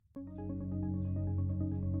Hi,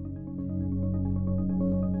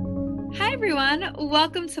 everyone.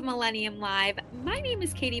 Welcome to Millennium Live. My name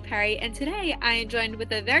is Katie Perry, and today I am joined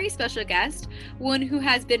with a very special guest, one who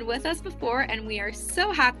has been with us before, and we are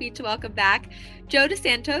so happy to welcome back Joe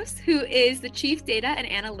DeSantos, who is the Chief Data and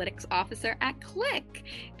Analytics Officer at Qlik.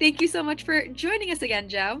 Thank you so much for joining us again,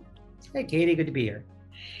 Joe. Hey, Katie, good to be here.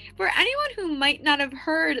 For anyone who might not have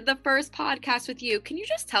heard the first podcast with you, can you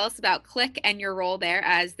just tell us about Qlik and your role there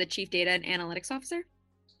as the Chief Data and Analytics Officer?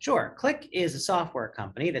 Sure. Qlik is a software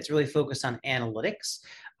company that's really focused on analytics.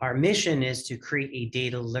 Our mission is to create a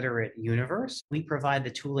data literate universe. We provide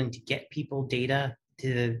the tooling to get people data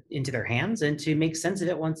into their hands and to make sense of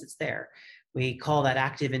it once it's there. We call that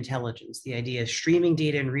active intelligence. The idea is streaming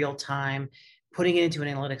data in real time, putting it into an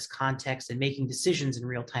analytics context, and making decisions in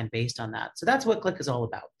real time based on that. So that's what Qlik is all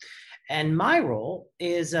about. And my role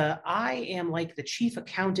is I am like the chief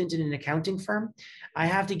accountant in an accounting firm. I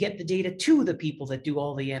have to get the data to the people that do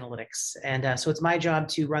all the analytics. And so it's my job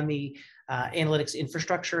to run the analytics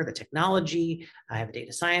infrastructure, the technology. I have a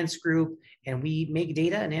data science group, and we make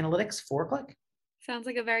data and analytics for Qlik. Sounds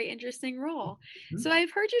like a very interesting role. Mm-hmm. So,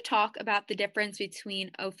 I've heard you talk about the difference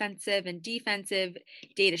between offensive and defensive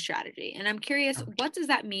data strategy. And I'm curious, what does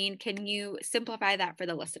that mean? Can you simplify that for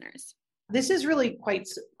the listeners? This is really quite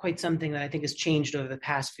something that I think has changed over the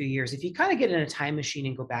past few years. If you kind of get in a time machine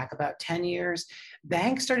and go back about 10 years,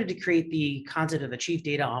 banks started to create the concept of a chief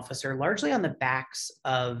data officer largely on the backs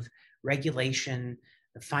of regulation,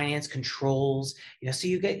 the finance controls. So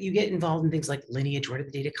you get involved in things like lineage, where did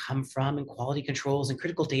the data come from, and quality controls and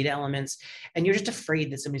critical data elements, and you're just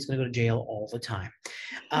afraid that somebody's going to go to jail all the time.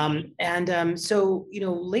 So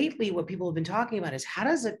lately what people have been talking about is, how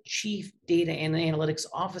does a chief data and analytics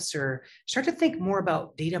officer start to think more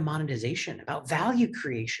about data monetization, about value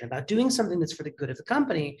creation, about doing something that's for the good of the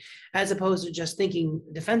company, as opposed to just thinking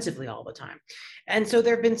defensively all the time. And so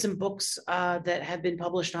there have been some books that have been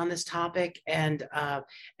published on this topic, and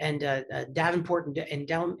Davenport and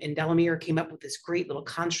Delamere came up with this great little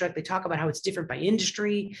construct. They talk about how it's different by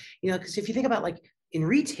industry, because if you think about, like, in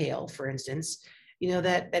retail, for instance,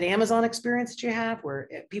 that Amazon experience that you have, where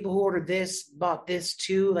people who ordered this bought this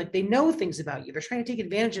too, like, they know things about you. They're trying to take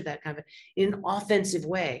advantage of that kind of in an offensive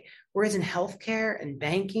way. Whereas in healthcare and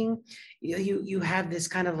banking, you have this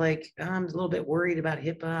kind of like, I'm a little bit worried about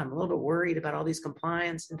HIPAA. I'm a little bit worried about all these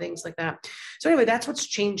compliance and things like that. So anyway, that's what's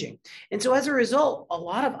changing. And so as a result, a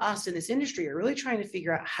lot of us in this industry are really trying to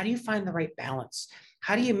figure out, how do you find the right balance?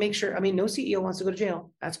 How do you make sure, no CEO wants to go to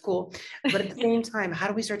jail. That's cool. But at the same time, how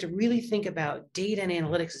do we start to really think about data and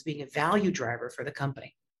analytics as being a value driver for the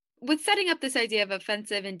company? With setting up this idea of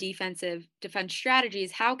offensive and defensive defense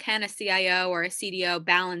strategies, how can a CIO or a CDO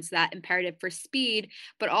balance that imperative for speed,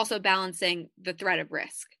 but also balancing the threat of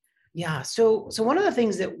risk? Yeah. So one of the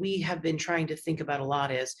things that we have been trying to think about a lot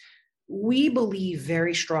is, we believe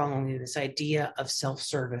very strongly in this idea of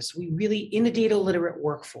self-service. We really, in a data literate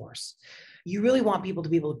workforce, you really want people to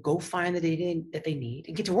be able to go find the data that they need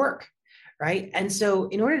and get to work, right? And so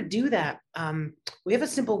in order to do that, we have a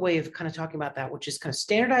simple way of kind of talking about that, which is kind of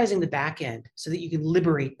standardizing the back end so that you can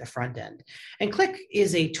liberate the front end. And Qlik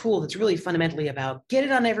is a tool that's really fundamentally about get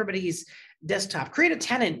it on everybody's desktop, create a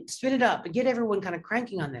tenant, spin it up, and get everyone kind of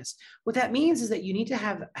cranking on this. What that means is that you need to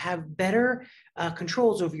have better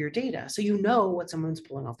controls over your data, so you know what someone's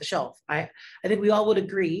pulling off the shelf. I think we all would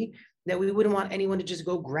agree that we wouldn't want anyone to just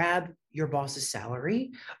go grab your boss's salary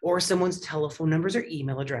or someone's telephone numbers or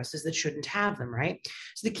email addresses that shouldn't have them, right?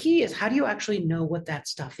 So the key is, how do you actually know what that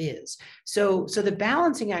stuff is? So the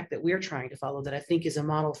balancing act that we're trying to follow, that I think is a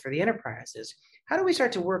model for the enterprise, is, how do we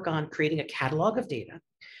start to work on creating a catalog of data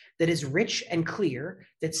that is rich and clear,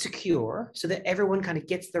 that's secure, so that everyone kind of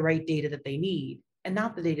gets the right data that they need and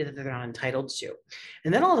not the data that they're not entitled to.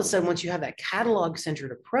 And then all of a sudden, once you have that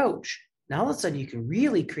catalog-centered approach, now all of a sudden you can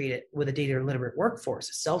really create it with a data literate workforce,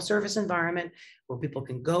 a self-service environment where people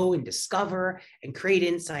can go and discover and create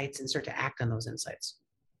insights and start to act on those insights.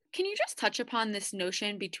 Can you just touch upon this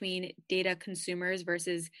notion between data consumers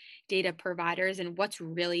versus data providers and what's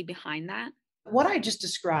really behind that? What I just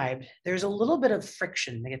described, there's a little bit of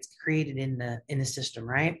friction that gets created in the system,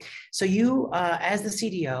 right? So you, as the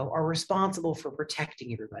CDO, are responsible for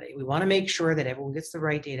protecting everybody. We want to make sure that everyone gets the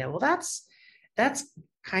right data. Well, that's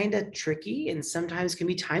kind of tricky and sometimes can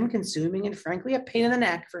be time consuming and frankly a pain in the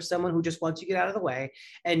neck for someone who just wants to get out of the way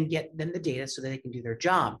and get them the data so that they can do their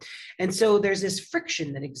job. And so there's this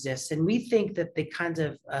friction that exists. And we think that the kind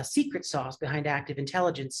of secret sauce behind active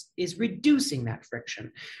intelligence is reducing that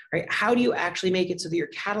friction, right? How do you actually make it so that your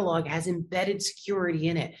catalog has embedded security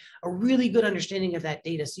in it, a really good understanding of that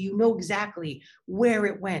data so you know exactly where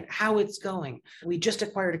it went, how it's going. We just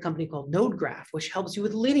acquired a company called NodeGraph, which helps you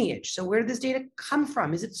with lineage. So where did this data come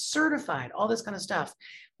from? Is it certified? All this kind of stuff.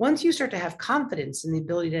 Once you start to have confidence in the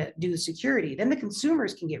ability to do security, then the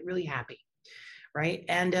consumers can get really happy, right?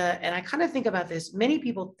 And I kind of think about this. Many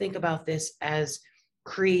people think about this as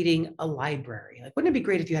creating a library. Like, wouldn't it be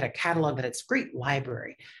great if you had a catalog that it's a great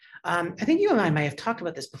library? I think you and I might have talked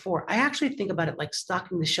about this before. I actually think about it like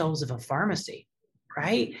stocking the shelves of a pharmacy,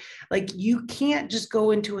 right? Like you can't just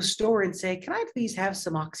go into a store and say, can I please have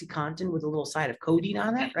some OxyContin with a little side of codeine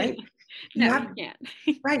on that, right? No, you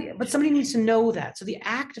can't. Right, but somebody needs to know that. So the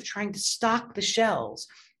act of trying to stock the shelves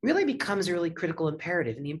really becomes a really critical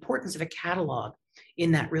imperative, and the importance of a catalog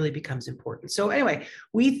in that really becomes important. So anyway,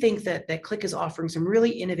 we think that Qlik is offering some really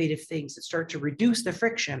innovative things that start to reduce the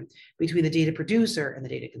friction between the data producer and the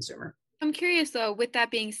data consumer. I'm curious though, with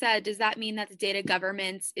that being said, does that mean that the data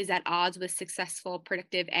governance is at odds with successful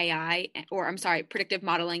predictive AI, or I'm sorry, predictive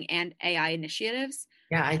modeling and AI initiatives?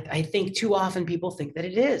 Yeah, I think too often people think that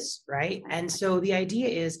it is, right? And so the idea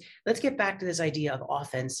is, let's get back to this idea of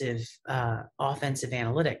offensive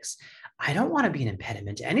analytics. I don't want to be an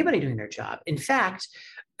impediment to anybody doing their job. In fact,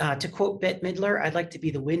 to quote Bette Midler, I'd like to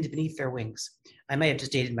be the wind beneath their wings. I may have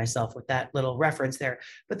just dated myself with that little reference there.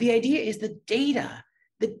 But the idea is the data.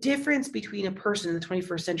 The difference between a person in the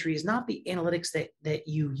 21st century is not the analytics that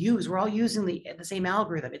you use. We're all using the same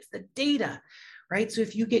algorithm. It's the data, right? So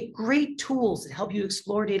if you get great tools that help you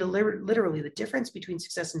explore data literally, the difference between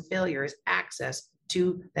success and failure is access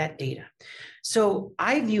to that data. So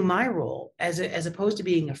I view my role as opposed to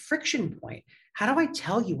being a friction point. How do I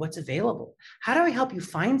tell you what's available? How do I help you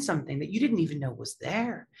find something that you didn't even know was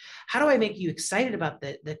there? How do I make you excited about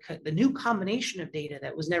the new combination of data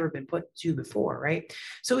that was never been put to before, right?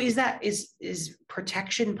 So is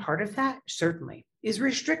protection part of that? Certainly. Is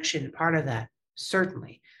restriction part of that?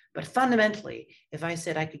 Certainly. But fundamentally, if I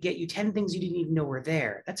said I could get you 10 things you didn't even know were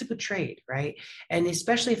there, that's a good trade, right? And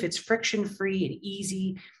especially if it's friction-free and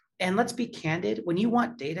easy. And let's be candid, when you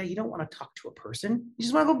want data, you don't want to talk to a person. You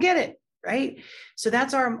just want to go get it, right? So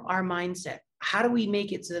that's our mindset. How do we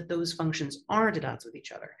make it so that those functions aren't at odds with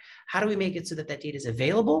each other? How do we make it so that data is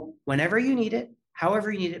available whenever you need it,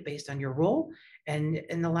 however you need it based on your role, and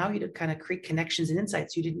allow you to kind of create connections and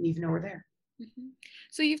insights you didn't even know were there? Mm-hmm.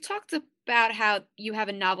 So you've talked about how you have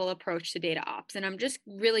a novel approach to data ops, and I'm just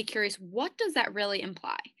really curious, what does that really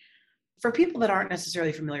imply? For people that aren't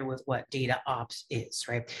necessarily familiar with what data ops is,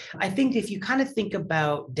 right? I think if you kind of think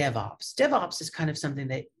about DevOps is kind of something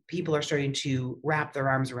that people are starting to wrap their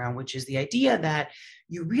arms around, which is the idea that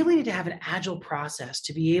you really need to have an agile process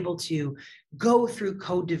to be able to go through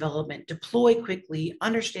code development, deploy quickly,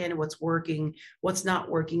 understand what's working, what's not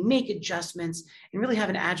working, make adjustments, and really have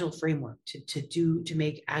an agile framework to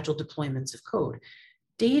make agile deployments of code.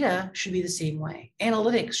 Data should be the same way.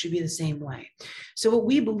 Analytics should be the same way. So what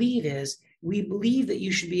we believe that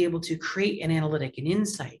you should be able to create an analytic, an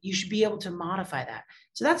insight. You should be able to modify that.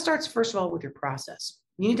 So that starts, first of all, with your process.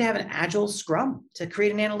 You need to have an agile scrum to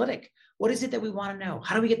create an analytic. What is it that we want to know?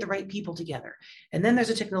 How do we get the right people together? And then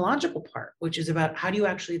there's a technological part, which is about how do you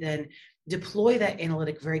actually then deploy that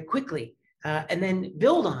analytic very quickly, and then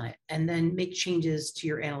build on it, and then make changes to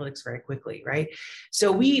your analytics very quickly, right?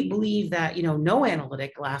 So we believe that no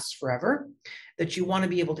analytic lasts forever, that you want to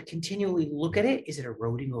be able to continually look at it. Is it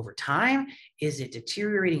eroding over time? Is it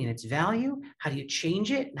deteriorating in its value? How do you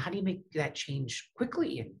change it? And how do you make that change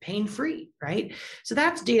quickly and pain-free, right? So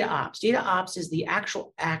that's data ops. Data ops is the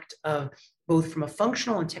actual act of, both from a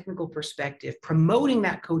functional and technical perspective, promoting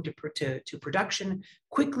that code to production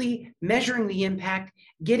quickly, measuring the impact,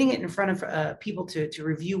 getting it in front of people to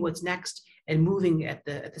review what's next, and moving at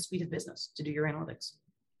the speed of business to do your analytics.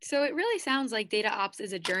 So it really sounds like data ops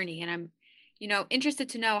is a journey, and I'm interested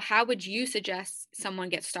to know, how would you suggest someone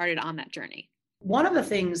get started on that journey? One of the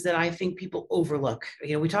things that I think people overlook,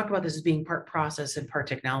 we talk about this as being part process and part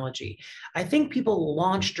technology. I think people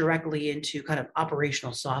launch directly into kind of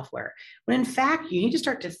operational software, when in fact, you need to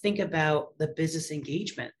start to think about the business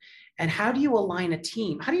engagement. And how do you align a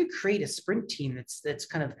team? How do you create a sprint team that's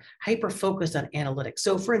kind of hyper-focused on analytics?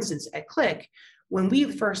 So for instance, at Qlik, when we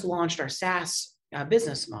first launched our SaaS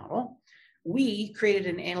business model, we created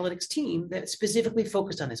an analytics team that specifically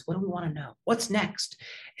focused on this. What do we want to know? What's next?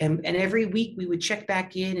 And every week we would check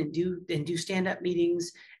back in and do stand-up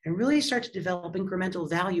meetings and really start to develop incremental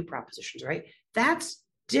value propositions, right? That's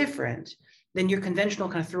different than your conventional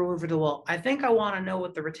kind of throw over the wall. I think I want to know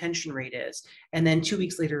what the retention rate is. And then 2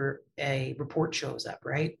 weeks later, a report shows up,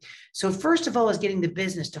 right? So first of all is getting the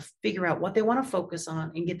business to figure out what they want to focus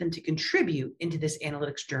on and get them to contribute into this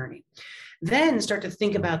analytics journey. Then start to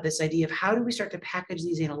think about this idea of how do we start to package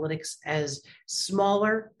these analytics as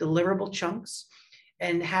smaller deliverable chunks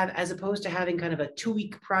and have, as opposed to having kind of a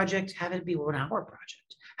 2-week project, have it be a 1-hour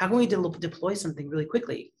project. How can we deploy something really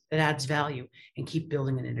quickly that adds value and keep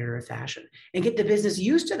building in an iterative fashion and get the business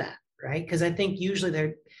used to that, right? Because I think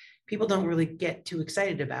usually people don't really get too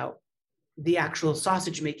excited about the actual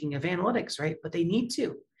sausage making of analytics, right? But they need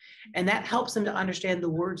to. And that helps them to understand the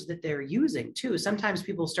words that they're using too. Sometimes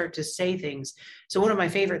people start to say things. So one of my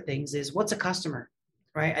favorite things is, what's a customer,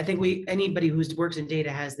 right? I think anybody who works in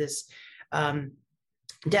data has this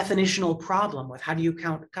definitional problem with how do you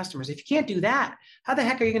count customers. If you can't do that, how the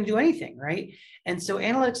heck are you going to do anything, right? And so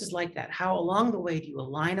analytics is like that. How along the way do you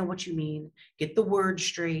align on what you mean, get the words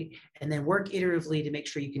straight, and then work iteratively to make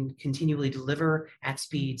sure you can continually deliver at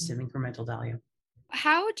speed some incremental value.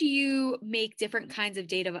 How do you make different kinds of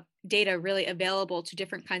data really available to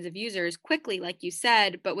different kinds of users quickly, like you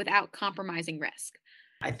said, but without compromising risk?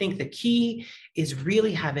 I think the key is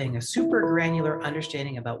really having a super granular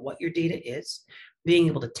understanding about what your data is, being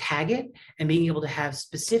able to tag it, and being able to have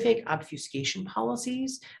specific obfuscation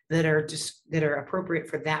policies that are appropriate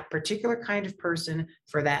for that particular kind of person,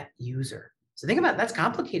 for that user. So think about it, that's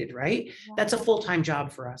complicated, right? Yeah. That's a full-time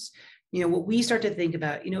job for us. What we start to think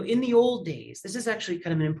about, in the old days, this is actually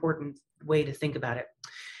kind of an important way to think about it.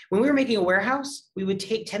 When we were making a warehouse, we would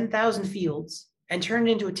take 10,000 fields and turn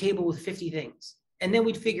it into a table with 50 things. And then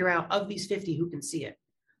we'd figure out of these 50, who can see it.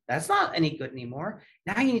 That's not any good anymore.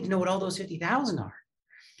 Now you need to know what all those 50,000 are.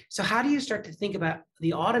 So how do you start to think about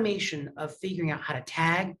the automation of figuring out how to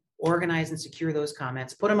tag, organize, and secure those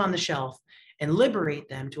comments, put them on the shelf, and liberate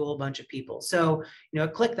them to a whole bunch of people? So,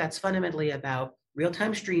 at Qlik, that's fundamentally about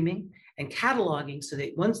real-time streaming and cataloging so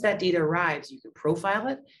that once that data arrives, you can profile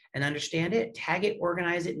it and understand it, tag it,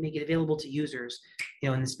 organize it, and make it available to users,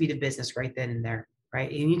 in the speed of business right then and there,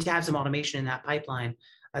 right? You need to have some automation in that pipeline.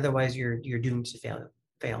 Otherwise, you're doomed to fail.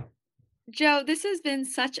 Joe, this has been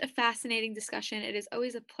such a fascinating discussion. It is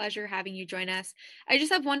always a pleasure having you join us. I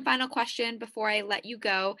just have one final question before I let you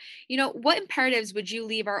go. What imperatives would you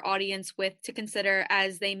leave our audience with to consider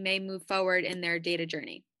as they may move forward in their data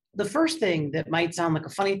journey? The first thing that might sound like a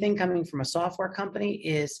funny thing coming from a software company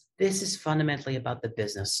is this is fundamentally about the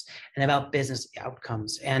business and about business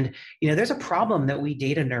outcomes. And, there's a problem that we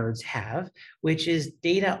data nerds have, which is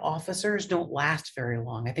data officers don't last very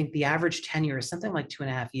long. I think the average tenure is something like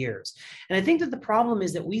 2.5 years. And I think that the problem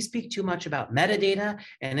is that we speak too much about metadata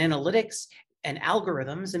and analytics and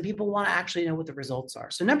algorithms, and people want to actually know what the results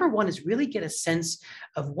are. So number one is really get a sense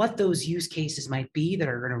of what those use cases might be that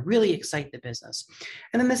are going to really excite the business.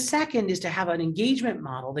 And then the second is to have an engagement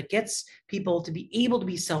model that gets people to be able to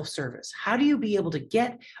be self-service. How do you be able to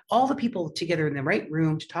get all the people together in the right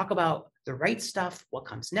room to talk about the right stuff, what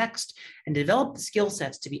comes next, and develop the skill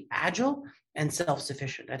sets to be agile and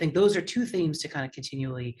self-sufficient? I think those are two themes to kind of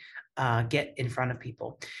continually get in front of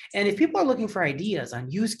people. And if people are looking for ideas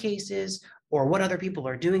on use cases or what other people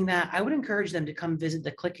are doing that, I would encourage them to come visit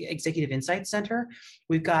the Qlik Executive Insights Center.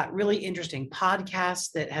 We've got really interesting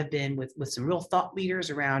podcasts that have been with some real thought leaders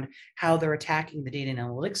around how they're attacking the data and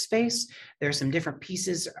analytics space. There's some different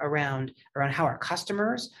pieces around how our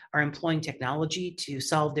customers are employing technology to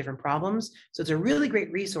solve different problems. So it's a really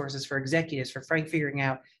great resources for executives for figuring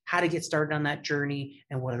out how to get started on that journey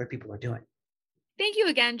and what other people are doing. Thank you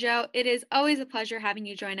again, Joe. It is always a pleasure having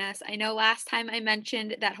you join us. I know last time I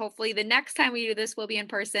mentioned that hopefully the next time we do this will be in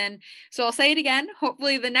person. So I'll say it again.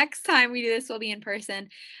 Hopefully the next time we do this will be in person.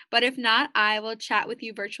 But if not, I will chat with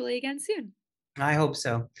you virtually again soon. I hope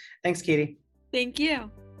so. Thanks, Katie. Thank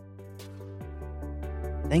you.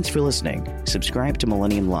 Thanks for listening. Subscribe to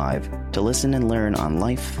Millennium Live to listen and learn on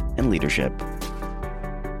life and leadership.